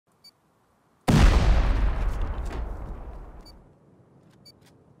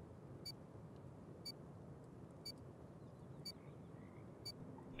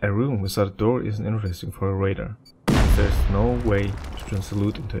A room without a door isn't interesting for a raider, as there's no way to transfer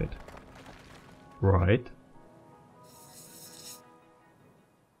loot into it. Right?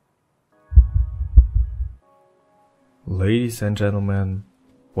 Ladies and gentlemen,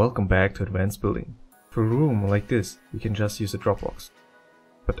 welcome back to Advanced Building. For a room like this, we can just use a Dropbox,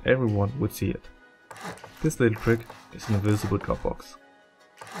 but everyone would see it. This little trick is an invisible Dropbox.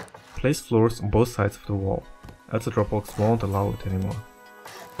 Place floors on both sides of the wall, else the Dropbox won't allow it anymore.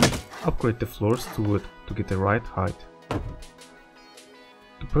 Upgrade the floors to wood to get the right height.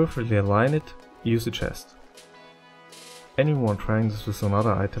 To perfectly align it, use a chest. Anyone trying this with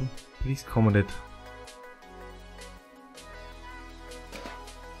another item, please comment it.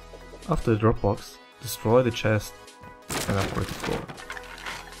 After the Dropbox, destroy the chest and upgrade the floor.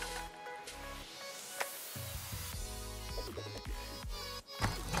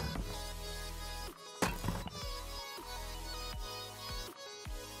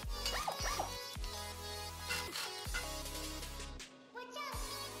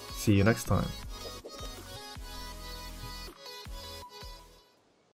 See you next time.